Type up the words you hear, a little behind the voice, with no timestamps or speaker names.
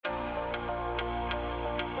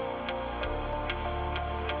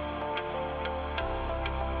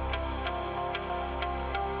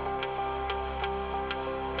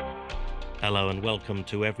Hello and welcome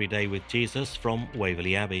to Everyday with Jesus from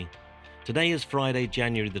Waverley Abbey. Today is Friday,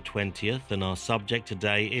 January the 20th, and our subject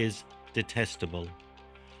today is detestable.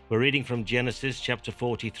 We're reading from Genesis chapter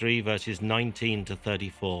 43, verses 19 to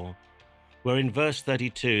 34, where in verse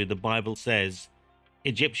 32 the Bible says,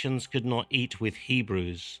 "Egyptians could not eat with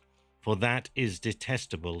Hebrews, for that is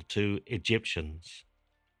detestable to Egyptians."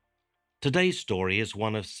 Today's story is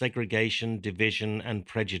one of segregation, division, and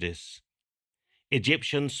prejudice.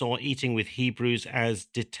 Egyptians saw eating with Hebrews as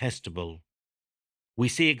detestable. We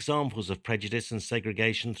see examples of prejudice and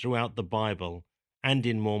segregation throughout the Bible and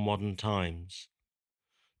in more modern times.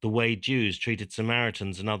 The way Jews treated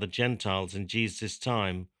Samaritans and other Gentiles in Jesus'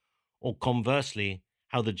 time, or conversely,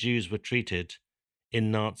 how the Jews were treated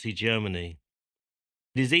in Nazi Germany.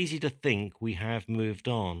 It is easy to think we have moved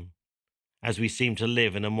on, as we seem to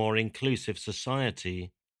live in a more inclusive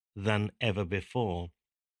society than ever before.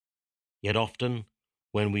 Yet often,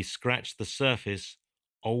 when we scratch the surface,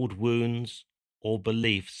 old wounds or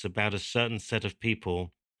beliefs about a certain set of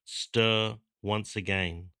people stir once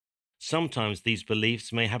again. Sometimes these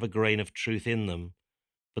beliefs may have a grain of truth in them,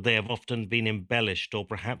 but they have often been embellished or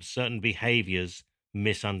perhaps certain behaviors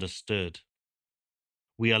misunderstood.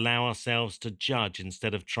 We allow ourselves to judge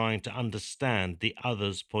instead of trying to understand the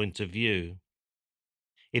other's point of view.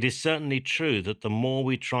 It is certainly true that the more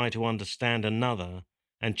we try to understand another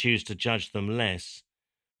and choose to judge them less,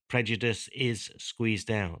 prejudice is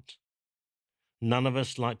squeezed out. None of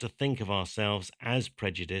us like to think of ourselves as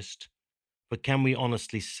prejudiced, but can we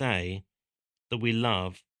honestly say that we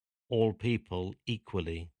love all people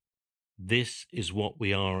equally? This is what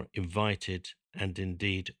we are invited and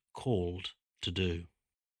indeed called to do.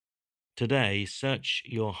 Today, search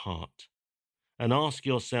your heart and ask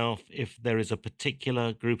yourself if there is a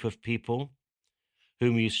particular group of people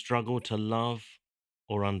whom you struggle to love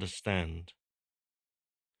or understand.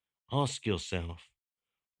 Ask yourself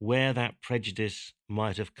where that prejudice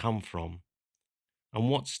might have come from and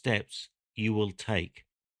what steps you will take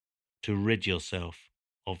to rid yourself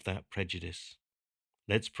of that prejudice.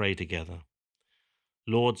 Let's pray together.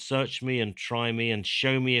 Lord, search me and try me and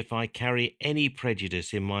show me if I carry any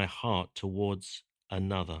prejudice in my heart towards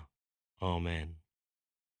another. Amen.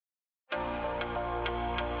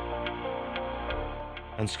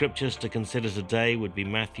 And scriptures to consider today would be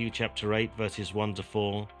Matthew chapter 8, verses 1 to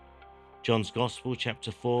 4, John's Gospel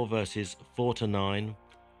chapter 4, verses 4 to 9,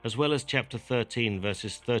 as well as chapter 13,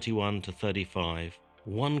 verses 31 to 35,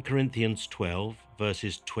 1 Corinthians 12,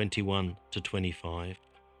 verses 21 to 25,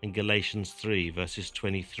 and Galatians 3, verses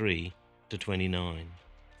 23 to 29.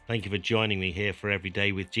 Thank you for joining me here for Every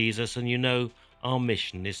Day with Jesus, and you know our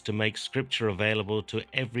mission is to make Scripture available to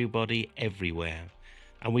everybody everywhere,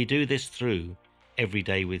 and we do this through Every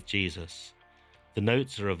Day with Jesus. The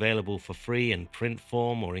notes are available for free in print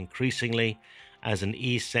form or increasingly as an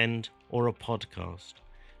e-send or a podcast,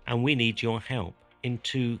 and we need your help in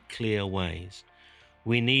two clear ways.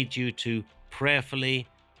 We need you to prayerfully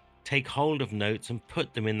take hold of notes and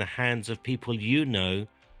put them in the hands of people you know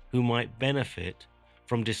who might benefit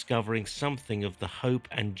from discovering something of the hope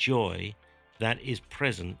and joy that is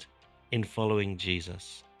present in following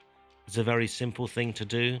Jesus. It's a very simple thing to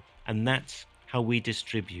do, and that's how we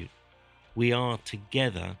distribute. We are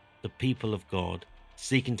together the people of God,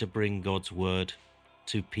 seeking to bring God's word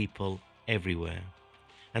to people everywhere.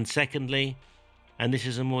 And secondly, and this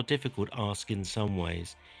is a more difficult ask in some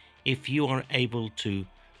ways, if you are able to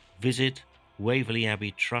visit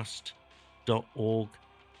waverleyabbeytrust.org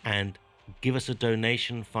and give us a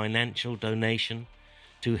donation, financial donation,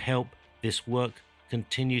 to help this work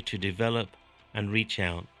continue to develop and reach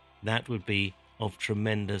out, that would be of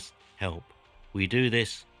tremendous help. We do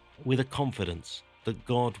this with a confidence that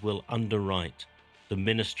God will underwrite the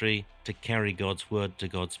ministry to carry God's word to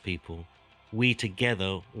God's people. We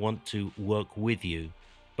together want to work with you,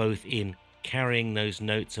 both in carrying those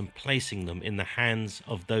notes and placing them in the hands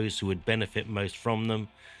of those who would benefit most from them,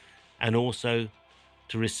 and also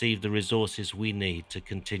to receive the resources we need to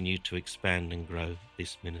continue to expand and grow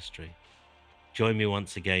this ministry. Join me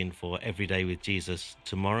once again for Every Day with Jesus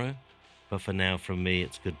tomorrow, but for now from me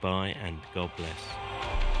it's goodbye and God bless.